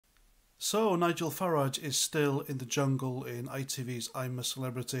So Nigel Farage is still in the jungle in ITV's I'm a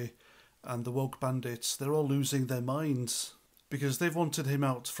Celebrity, and the woke bandits, they're all losing their minds because they've wanted him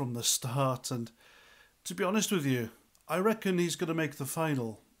out from the start. And to be honest with you, I reckon he's going to make the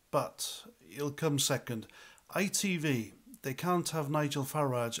final, but he'll come second. ITV, they can't have Nigel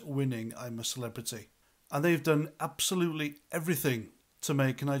Farage winning I'm a Celebrity. And they've done absolutely everything to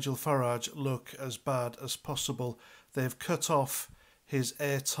make Nigel Farage look as bad as possible. They've cut off his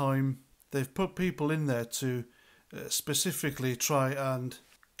airtime. They've put people in there to specifically try and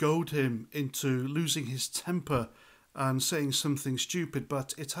goad him into losing his temper and saying something stupid,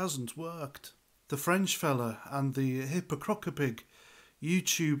 but it hasn't worked. The French fella and the hypocrite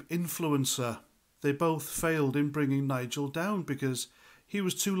YouTube influencer, they both failed in bringing Nigel down because he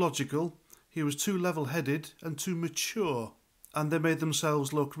was too logical, he was too level-headed and too mature, and they made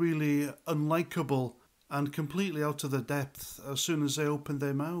themselves look really unlikable and completely out of their depth as soon as they opened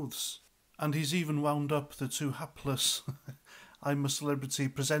their mouths. And he's even wound up the two hapless I'm a Celebrity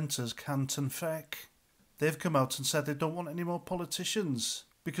presenters, Kant and Feck. They've come out and said they don't want any more politicians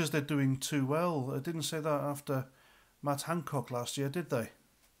because they're doing too well. They didn't say that after Matt Hancock last year, did they?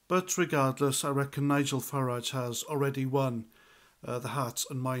 But regardless, I reckon Nigel Farage has already won the hearts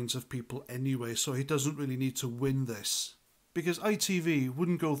and minds of people anyway, so he doesn't really need to win this. Because ITV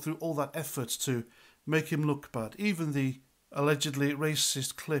wouldn't go through all that effort to make him look bad. Even the allegedly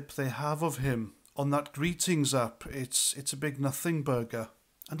racist clip they have of him on that greetings app, it's a big nothing burger.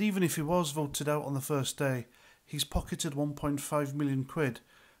 And even if he was voted out on the first day, he's pocketed 1.5 million quid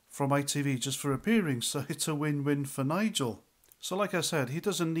from ITV just for appearing, so it's a win-win for Nigel. So like I said, he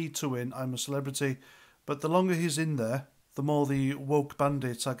doesn't need to win I'm a Celebrity, but the longer he's in there, the more the woke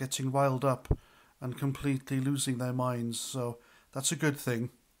bandits are getting riled up and completely losing their minds, so that's a good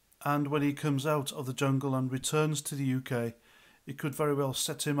thing. And when he comes out of the jungle and returns to the UK, it could very well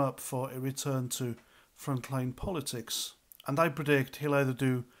set him up for a return to frontline politics. And I predict he'll either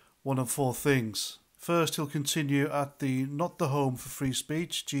do one of four things. First, he'll continue at the Not the Home for Free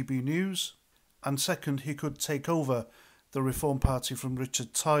Speech, GB News. And second, he could take over the Reform Party from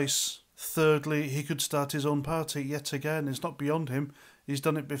Richard Tice. Thirdly, he could start his own party yet again. It's not beyond him. He's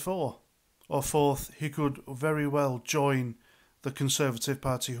done it before. Or fourth, he could very well join the Conservative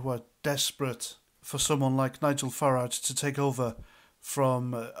Party, who are desperate for someone like Nigel Farage to take over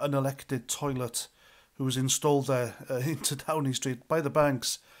from an elected toilet who was installed there into Downing Street by the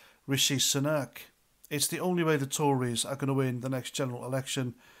banks, Rishi Sunak. It's the only way the Tories are going to win the next general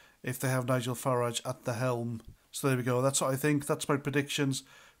election if they have Nigel Farage at the helm. So there we go, that's what I think, that's my predictions.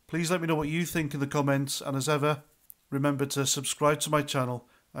 Please let me know what you think in the comments, and as ever, remember to subscribe to my channel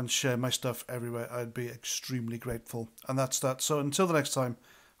and share my stuff everywhere. I'd be extremely grateful. And that's that. So until the next time,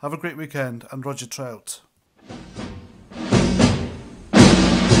 have a great weekend, and Roger Trout.